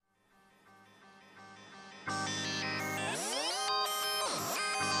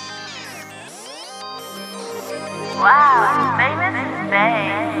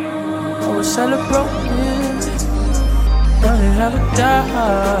I was celebrating, running out of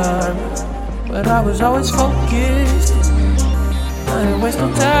time, but I was always focused. I ain't waste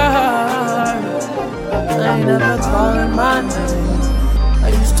no time. I ain't never calling my name. I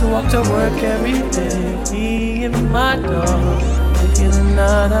used to walk to work every day, me and my dog. In the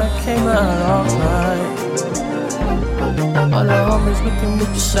night I came out alright. All the homies looking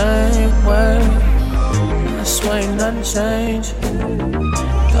at the same way. I swear ain't nothing changed.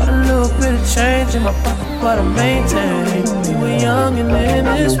 Got a little bit of change in my pocket, but I maintain. We were young and in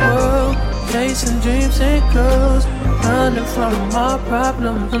this world, chasing dreams and girls, running from our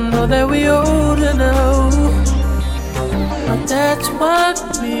problems. I know that we older now, but that's what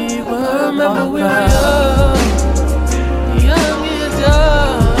we were. Remember we were young and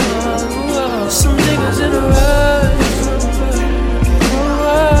dumb. Some niggas in a rush.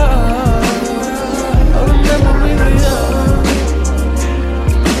 I remember we were young.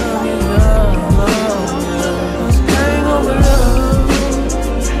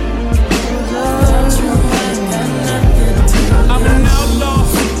 I'm an outlaw,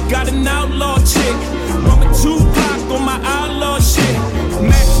 got an outlaw chick. Bumpin' Tupac on my outlaw shit.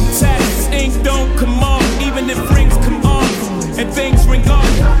 Matching taxes, ink don't come off, even if rings come off and things ring off.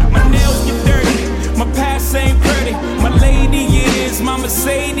 My nails get dirty, my past ain't pretty. My lady is, my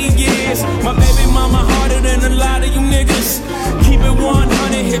Mercedes is. My baby mama harder than a lot of you niggas. Keep it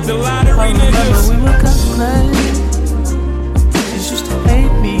 100, hit the lottery, niggas. We were classmates. Teachers used to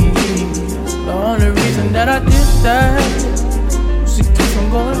hate me. The only reason that I did that was to keep from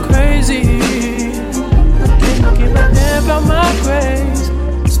going crazy. I didn't give a damn about my grades.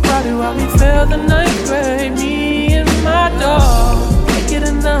 It's probably why we failed the 9th grade. Me and my dog, naked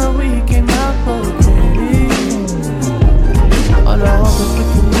and now we came out okay. All the homies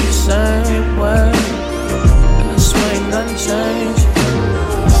looking the same way, and I swear ain't nothing changed.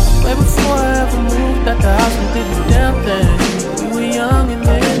 Way before I ever moved out the house, we did the damn thing. We were young and in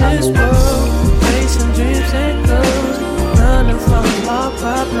this world, chasing dreams and girls, running from our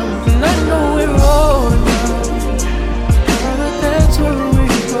problems. And I know we're older now, but that's what we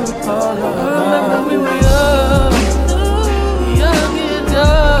were called. I remember we were young and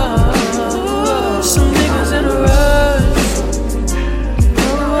dumb. Some niggas in a rush.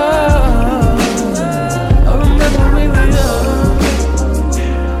 I remember we were young.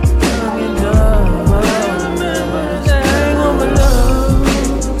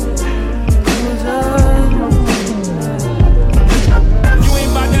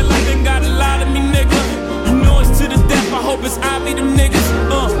 It's I be them niggas,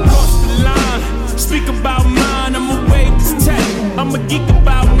 cross the line. Speak about mine, I'ma wave this tech. I'm a geek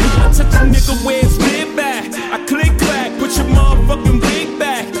about mine, touch a nigga where it's mid back. I click clack, put your motherfucking wig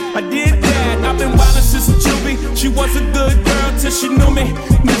back. I did that, I've been wildin' since a juvie. She was a good girl till she knew me.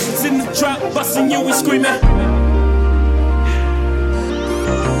 Now she's in the trap, bustin' you and screaming.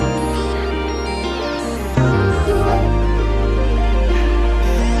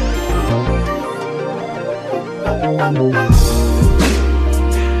 I'm